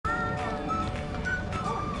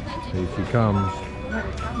Here she comes.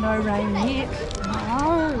 No rain yet.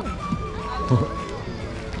 No.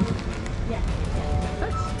 Yeah.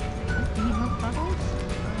 Any more puddles?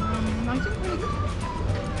 No, it's really good.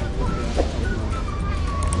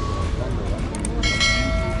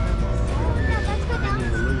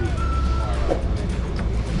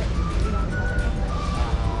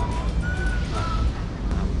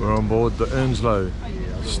 We're on board the Ernslaw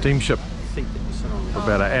steamship.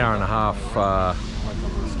 About an hour and a half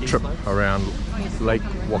trip around Lake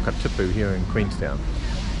Wakatipu here in Queenstown.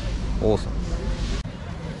 Awesome.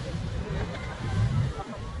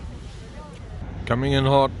 Coming in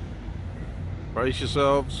hot. Brace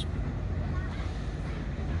yourselves.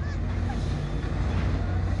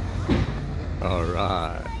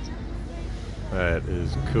 Alright. That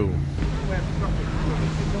is cool.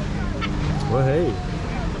 Well, hey.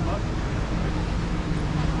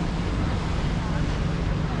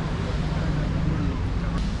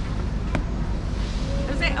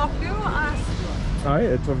 Is that of you or us? Oh, yeah,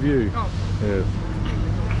 it's of you. Oh. Yes.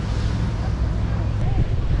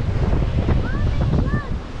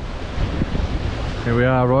 Here we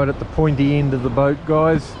are, right at the pointy end of the boat,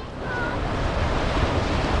 guys.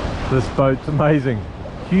 This boat's amazing.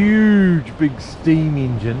 Huge big steam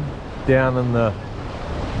engine down in the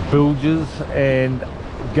bilges and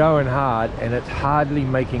going hard, and it's hardly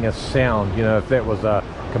making a sound. You know, if that was a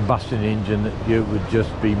combustion engine, it would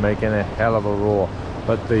just be making a hell of a roar.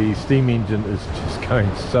 But the steam engine is just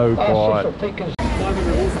going so quiet.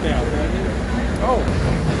 Oh.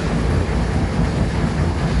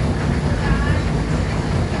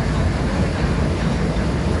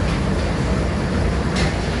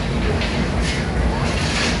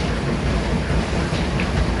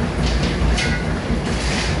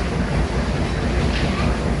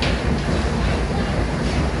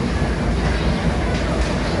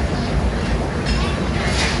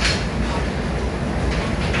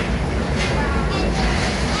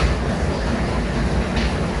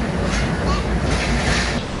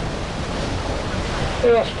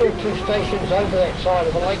 There are still two stations over that side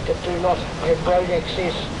of the lake that do not have road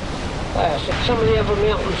access. Some of the other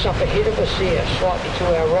mountains up ahead of us there, slightly to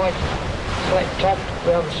our right, flat top,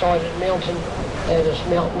 round-sided mountain, that is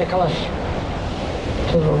Mount Nicholas.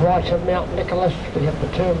 To the right of Mount Nicholas we have the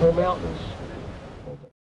Turnbull Mountains.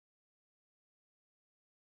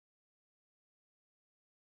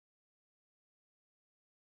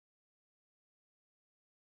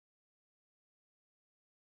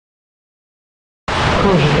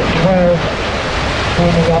 Cruising at 12,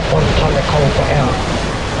 burning up 1 tonne of coal per hour.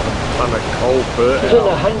 Tonne of coal per hour. It's in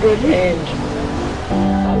 100 and...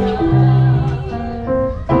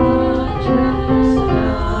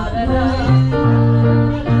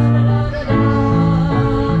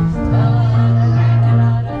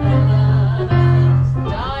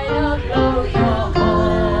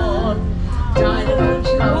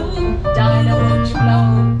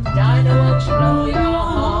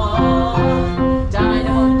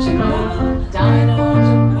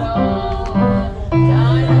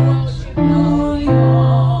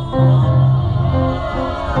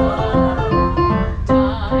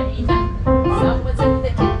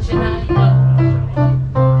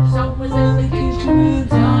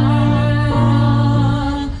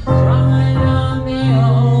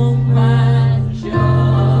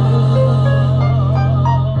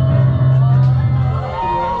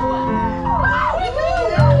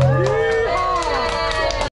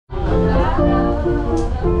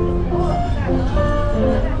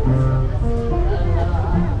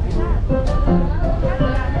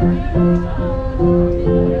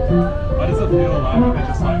 What does it feel like? They're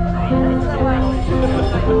just like trying to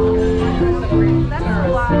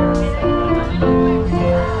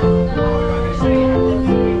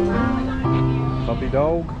Puppy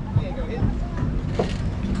dog.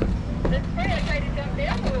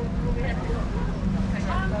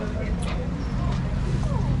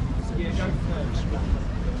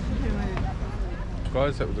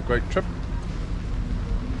 Guys, that was a great trip.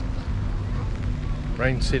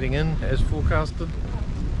 Rain setting in as forecasted.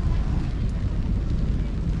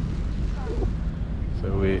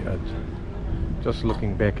 So we are just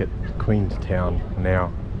looking back at Queenstown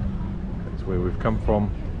now. That's where we've come from.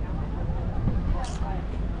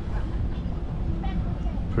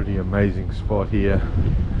 Pretty amazing spot here.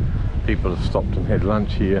 People have stopped and had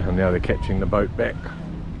lunch here, and now they're catching the boat back.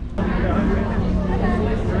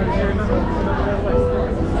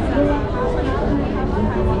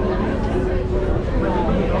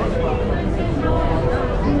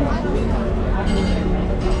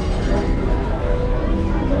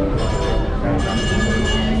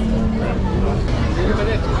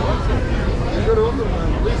 Good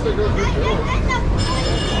least they go through Jones.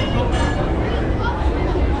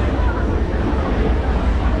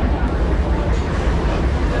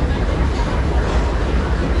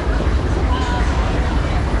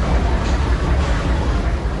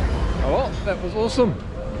 Oh, well, that was awesome.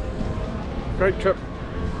 Great trip.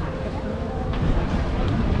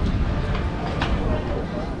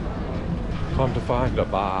 Time to find a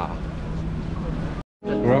bar.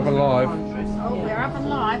 We're up and live. Oh, we're up and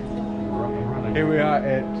live. Here we are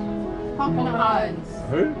at Hog Malone's.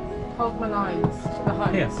 who? Hog Malone's.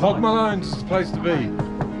 Mahoney's. Hog Malone's is the place to be.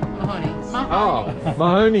 Mahoney's. Oh,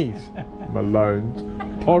 Mahoney's. Malone's.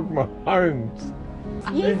 Hog Malone's.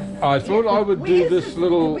 Yes. I thought I would do this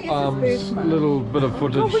little little bit of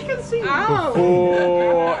footage before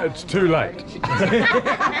it's too late.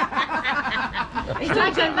 He's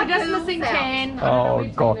like we're just missing Can. Oh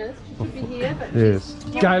God. Should be here, but Yes.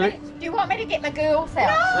 Gaelic. Do you want me to get my girls out?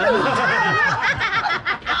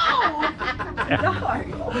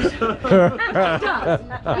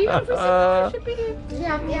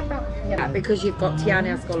 Yeah, because you've got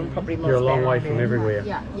Tiana School and probably more. You're a long way from everywhere.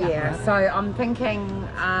 Yeah, so I'm thinking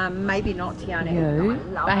maybe not Tiana.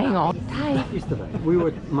 but hang on. Hey. Yesterday, we were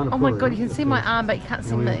at Manapuru. Oh my God, you can see my arm, but you can't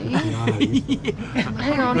see me.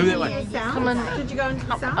 Hang on. Come on. Did you go into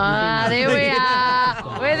the sound? Ah, there we are.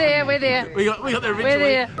 We're there. We're there. We got there We're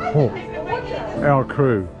there. Our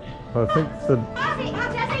crew. I think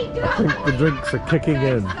the drinks are kicking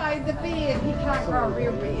in. So the beard, he can't grow a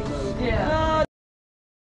real beard. Yeah.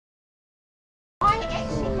 I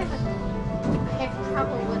actually have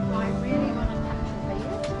trouble with I really want to touch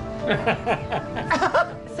a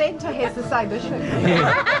beard. Santa has the same issue.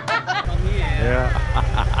 Yeah.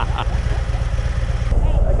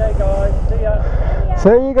 Okay guys, see ya.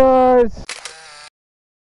 See you guys.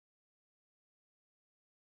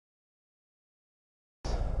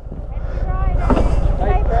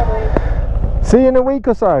 See you in a week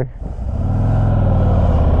or so.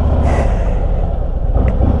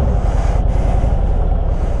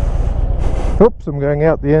 Oops, I'm going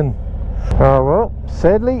out the inn. Oh well,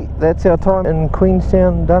 sadly, that's our time in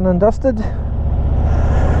Queenstown done and dusted.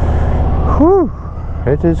 Whew,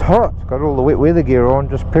 it is hot. Got all the wet weather gear on,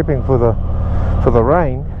 just prepping for the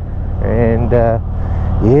rain, and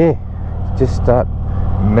yeah, just start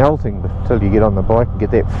melting until you get on the bike and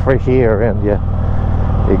get that fresh air around your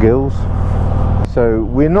gills. So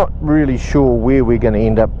we're not really sure where we're going to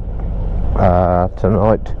end up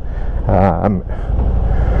tonight.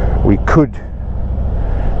 We could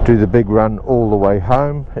do the big run all the way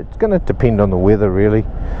home. It's going to depend on the weather really.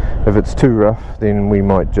 If it's too rough, then we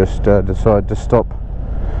might just decide to stop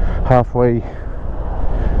halfway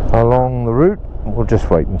along the route. We'll just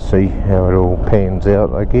wait and see how it all pans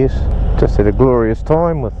out, I guess. Just had a glorious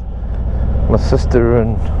time with my sister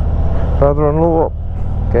and brother-in-law,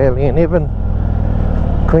 Gailey and Evan.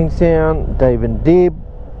 Queenstown, Dave and Deb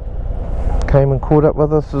came and caught up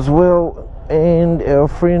with us as well, and our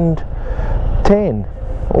friend Tan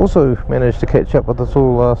also managed to catch up with us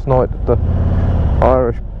all last night at the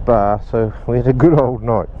Irish bar, so we had a good old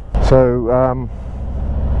night. So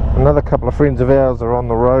another couple of friends of ours are on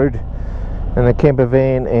the road in a camper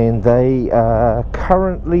van, and they are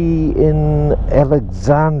currently in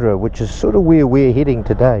Alexandra, which is sort of where we're heading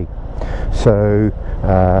today. So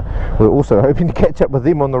we're also hoping to catch up with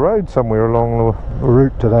them on the road somewhere along the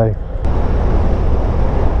route today.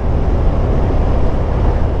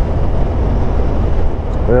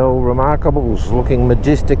 Well, Remarkable's looking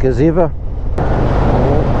majestic as ever.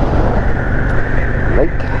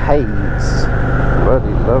 Lake Hayes,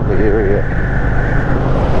 bloody lovely area.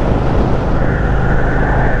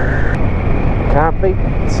 Can't beat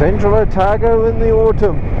Central Otago in the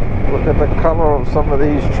autumn. Look at the colour of some of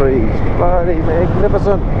these trees, bloody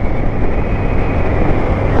magnificent.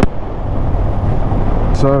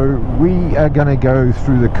 So we are going to go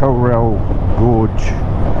through the Kawarau Gorge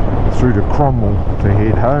through to Cromwell to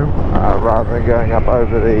head home, rather than going up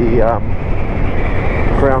over the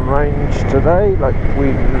Crown Range today like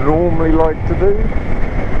we normally like to do.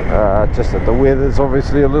 Just that the weather's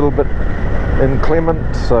obviously a little bit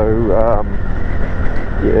inclement, so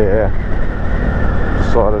yeah,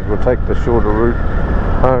 decided we'll take the shorter route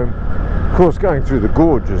home. Of course, going through the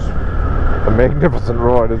gorge is a magnificent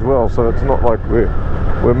ride as well, so it's not like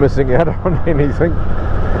we're missing out on anything.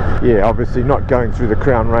 Yeah, obviously not going through the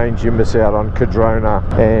Crown Range, you miss out on Cadrona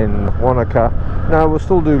and Wanaka. No, we'll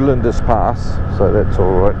still do Lindis Pass, so that's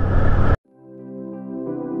alright.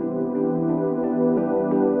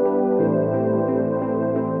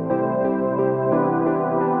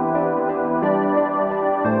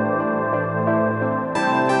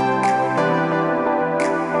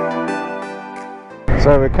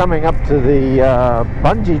 So we're coming up to the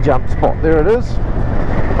bungee jump spot. There it is.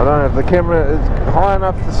 I don't know if the camera is high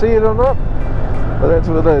enough to see it or not, but that's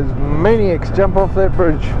where those maniacs jump off that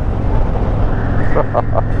bridge.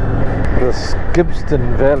 The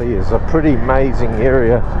Skibston Valley is a pretty amazing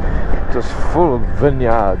area, just full of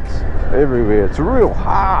vineyards everywhere. It's a real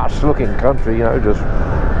harsh looking country, you know, just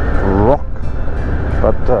rock,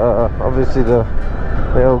 but obviously the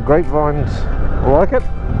old grapevines like it.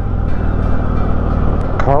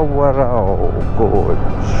 Kawarau Gorge.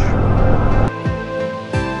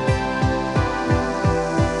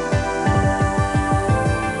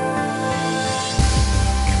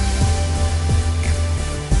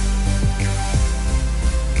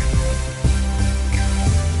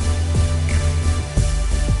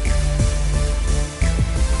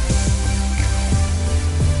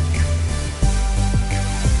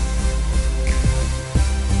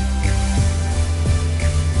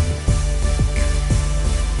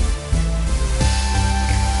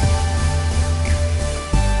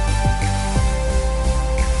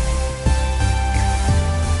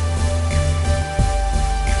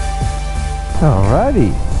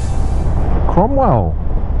 Alrighty, Cromwell.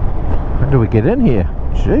 How do we get in here?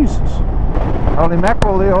 Jesus. Holy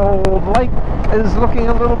mackerel, the old lake is looking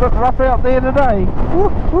a little bit rough out there today.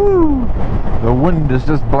 Woohoo! The wind is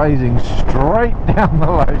just blazing straight down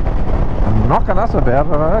the lake and knocking us about,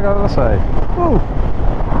 I gotta say. Woo.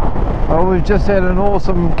 Well, we've just had an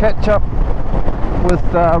awesome catch up with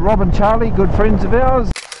Rob and Charlie, good friends of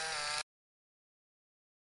ours.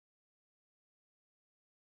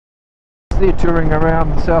 They're touring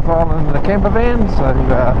around the South Island in a camper van, so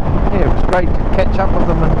yeah, it was great to catch up with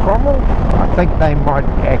them in Cromwell. I think they might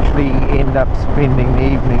actually end up spending the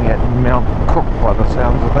evening at Mount Cook by the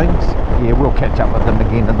sounds of things. Yeah, we'll catch up with them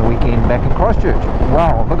again in the weekend back in Christchurch.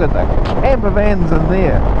 Wow, look at the camper vans in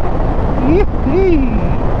there. Yee-hee.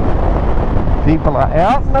 People are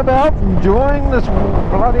out and about enjoying this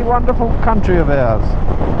bloody wonderful country of ours.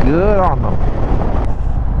 Good on them.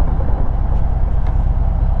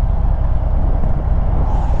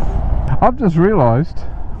 I've just realised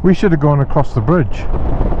we should have gone across the bridge.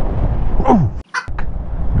 Oh,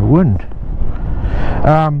 the wind.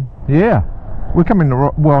 Yeah, we're coming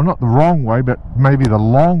the well, not the wrong way, but maybe the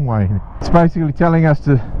long way. It's basically telling us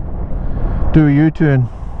to do a U-turn.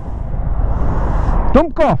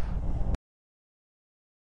 Dump off.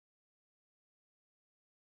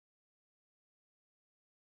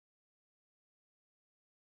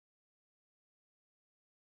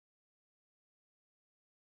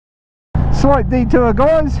 Slight detour,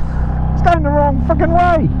 guys. It's going the wrong freaking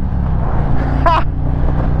way. Ha!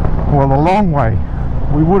 Well, the long way.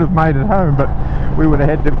 We would have made it home, but we would have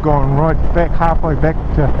had to have gone right back, halfway back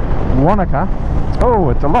to Wanaka. Oh,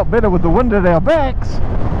 it's a lot better with the wind at our backs.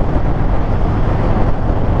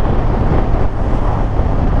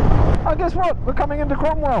 Oh, guess what? We're coming into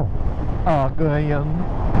Cromwell. Oh, good.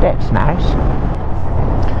 That's nice.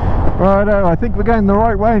 Righto, I think we're going the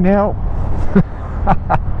right way now.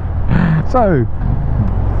 So,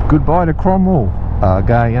 goodbye to Cromwell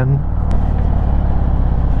again.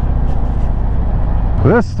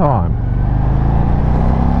 This time.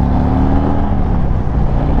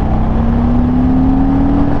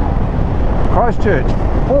 Christchurch,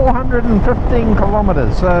 415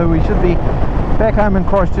 kilometres, so we should be back home in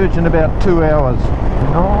Christchurch in about 2 hours.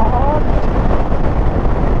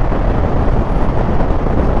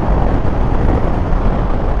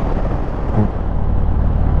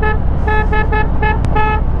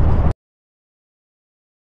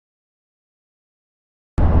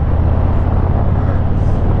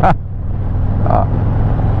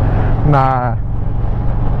 Nah,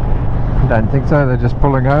 don't think so, they're just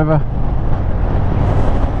pulling over.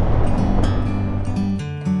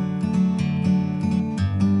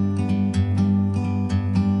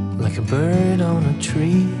 Like a bird on a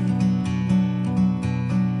tree,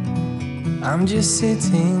 I'm just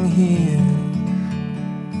sitting here.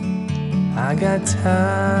 I got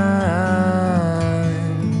time,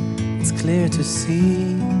 it's clear to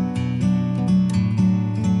see.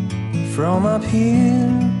 From up here,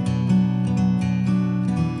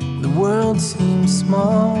 the world seems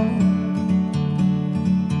small.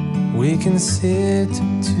 We can sit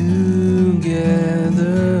together.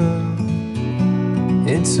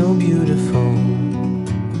 It's so beautiful,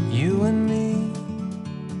 you and me.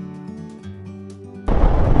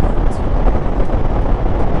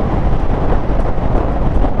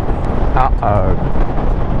 Uh-oh.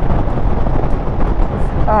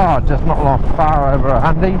 Oh, just not long, far over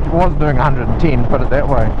 100. It was doing 110, put it that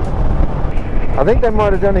way. I think they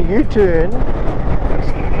might have done a U-turn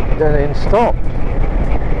and then stopped.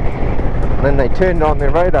 then they turned on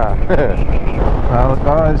their radar. Well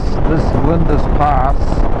guys, this Lindis Pass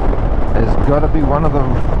has got to be one of the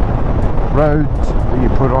roads that you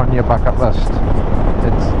put on your bucket list.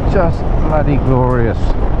 It's just bloody glorious.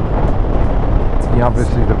 Yeah,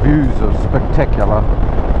 obviously the views are spectacular.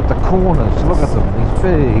 The corners, look at them, these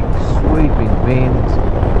big sweeping bends,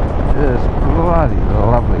 just bloody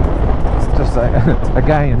lovely. It's just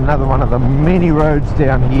again another one of the many roads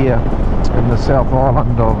down here in the South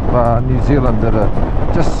Island of New Zealand that are,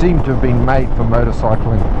 just seem to have been made for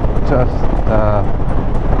motorcycling. Just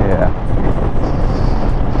yeah,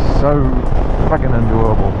 so fucking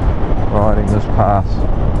enjoyable riding this pass.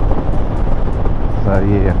 So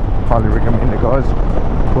yeah, highly recommend it guys.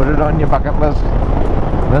 Put it on your bucket list.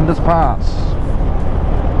 Lindis Pass.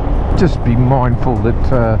 Just be mindful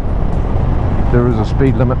that there is a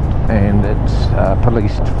speed limit and it's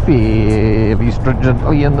policed fairly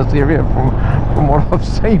stringently in this area from what I've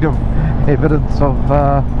seen of evidence of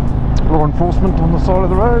law enforcement on the side of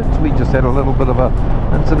the roads. We just had a little bit of a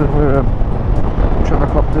incident where a truck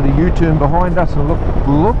cop did a U-turn behind us and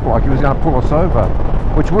looked like he was going to pull us over,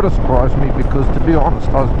 which would have surprised me because, to be honest,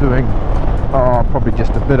 I was doing probably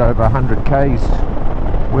just a bit over 100 k's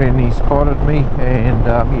when he spotted me, and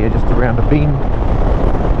yeah, just around a bend.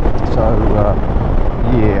 So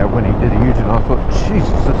yeah, when he did a U-turn I thought, Jesus,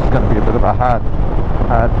 this is going to be a bit of a hard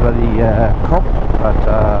bloody cop, but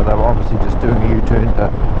they were obviously just doing a U-turn to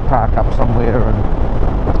park up somewhere and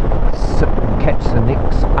sit and catch the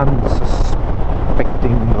next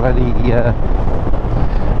unsuspecting bloody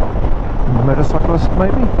motorcyclist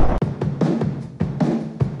maybe.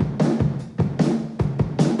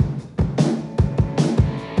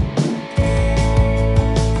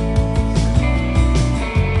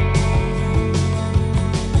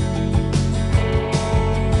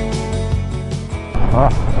 Oh,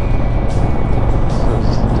 this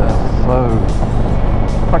is just so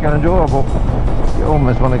fucking enjoyable. You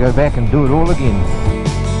almost want to go back and do it all again.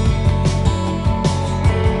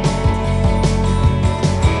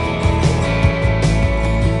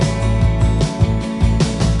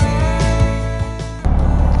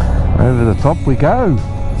 Over the top we go.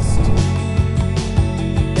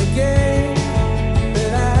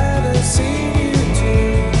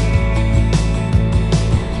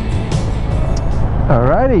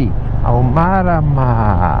 Alrighty,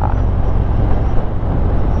 Omarama.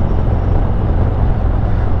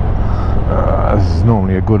 This is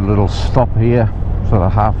normally a good little stop here, sort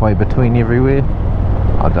of halfway between everywhere.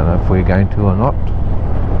 I don't know if we're going to or not.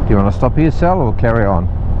 Do you want to stop here, Sal, or carry on?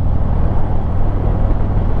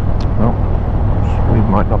 Well, we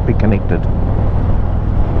might not be connected.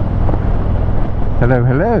 Hello,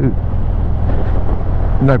 hello.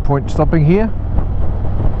 No point stopping here.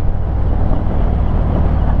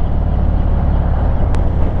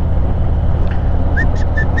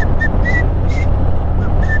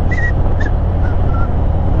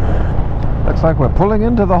 Looks like we're pulling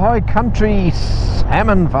into the high country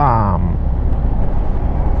salmon farm.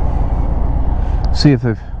 See if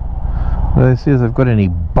they've got any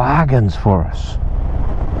bargains for us.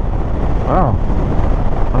 Wow,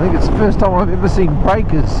 I think it's the first time I've ever seen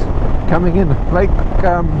breakers coming in Lake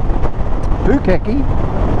Pukaki.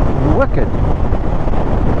 Wicked.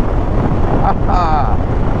 Haha.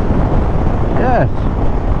 Yes.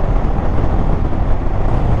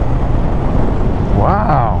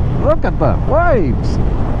 Wow, look at the waves.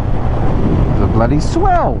 The bloody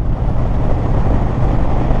swell.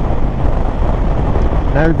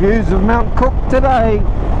 No views of Mount Cook today.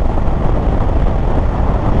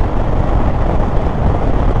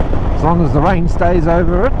 As long as the rain stays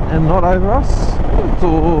over it and not over us, it's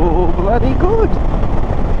all bloody good.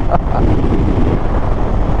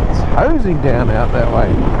 It's hosing down out that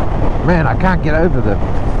way. Man, I can't get over the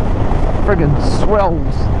friggin'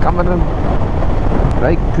 swells coming in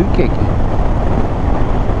Lake Pukaki.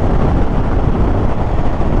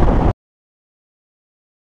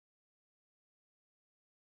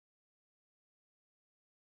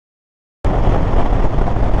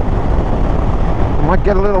 Might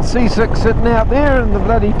get a little seasick sitting out there in the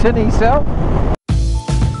bloody tinny cell.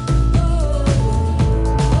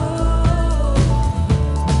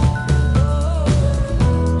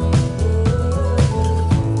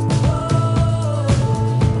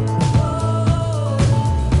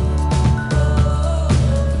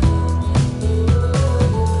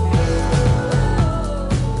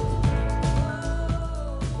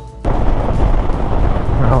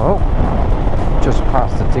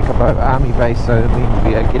 Past the Tekapo Army Base, so it means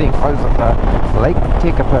we are getting closer to Lake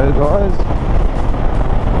Tekapo, guys.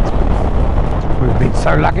 We've been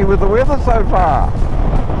so lucky with the weather so far.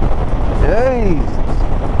 Jeez.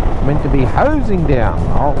 meant to be hosing down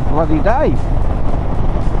all bloody day.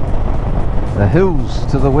 The hills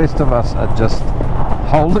to the west of us are just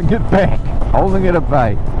holding it back, holding it at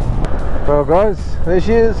bay. Well guys, there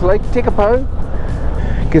she is, Lake Tekapo.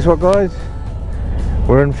 Guess what guys?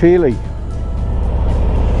 We're in Fairlie.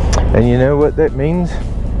 And you know what that means?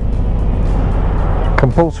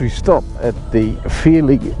 Compulsory stop at the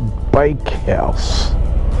Fairlie Bakehouse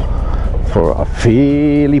for a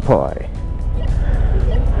Fairlie pie.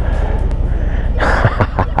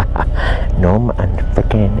 Nom and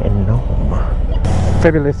frickin' nom.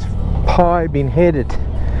 Fabulous pie being had at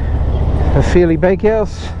the Fairlie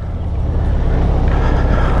Bakehouse.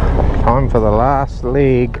 Time for the last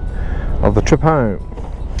leg of the trip home.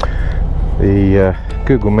 The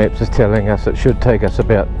Google Maps is telling us it should take us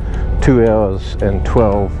about 2 hours and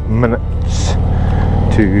 12 minutes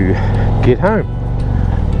to get home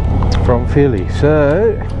from Fairlie.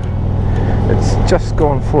 So it's just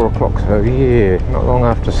gone 4 o'clock, so yeah, not long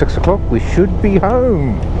after 6 o'clock we should be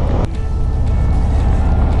home.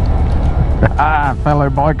 Ah, fellow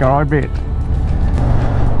biker, I bet.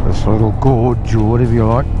 This little gorge, or whatever you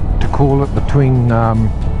like to call it, between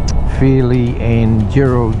Fairlie and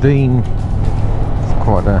Geraldine. It's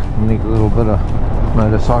quite a neat little bit of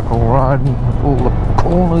motorcycle riding with all the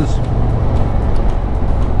corners.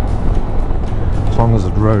 As long as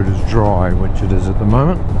the road is dry, which it is at the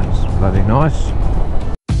moment, that's bloody nice.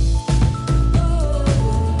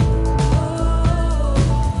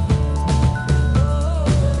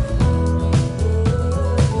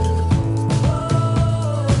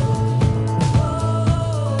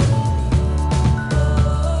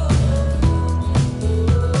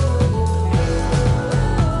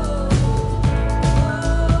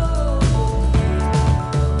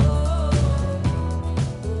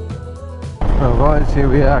 Well guys, here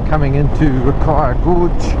we are coming into Kawarau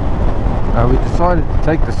Gorge. We decided to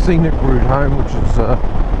take the scenic route home, which is a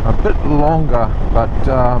bit longer, but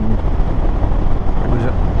it was,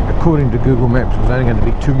 according to Google Maps, it was only going to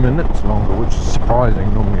be 2 minutes longer, which is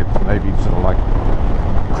surprising. Normally it's maybe sort of like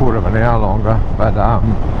a quarter of an hour longer, but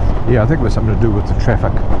yeah, I think it was something to do with the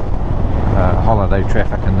traffic, holiday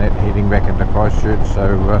traffic and that, heading back into Christchurch.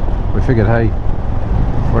 So we figured, hey,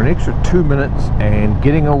 for an extra 2 minutes and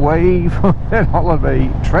getting away from that holiday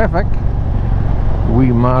traffic, we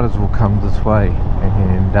might as well come this way.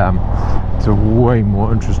 And it's a way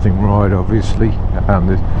more interesting ride, obviously.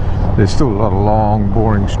 There's still a lot of long,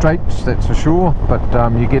 boring straights, that's for sure, but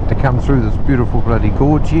you get to come through this beautiful bloody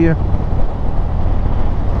gorge here,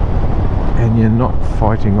 and you're not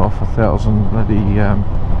fighting off 1,000 bloody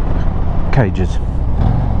cages.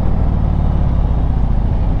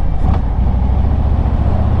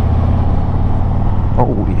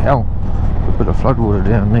 Holy hell, a bit of floodwater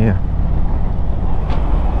down there.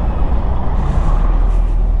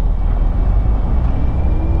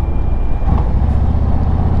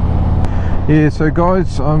 Yeah, so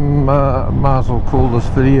guys, might as well call this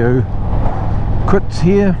video quits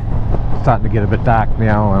here. It's starting to get a bit dark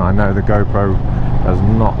now, and I know the GoPro does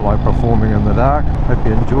not like performing in the dark. Hope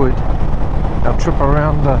you enjoyed our trip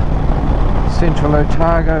around the central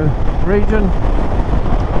Otago region.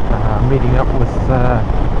 Meeting up with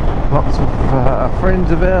lots of friends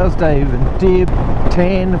of ours, Dave and Deb,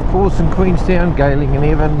 Tan of course in Queenstown, Gayling and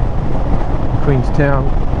Evan in Queenstown,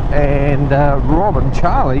 and Rob and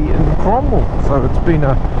Charlie in Cromwell. So it's been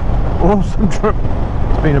an awesome trip.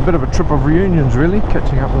 It's been a bit of a trip of reunions really,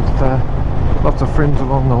 catching up with lots of friends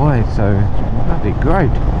along the way, so that'd be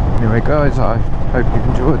great. Anyway guys, I hope you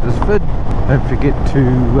enjoyed this vid. Don't forget to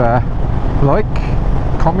like,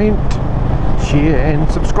 comment, share and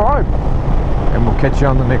subscribe, and we'll catch you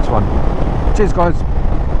on the next one. Cheers guys.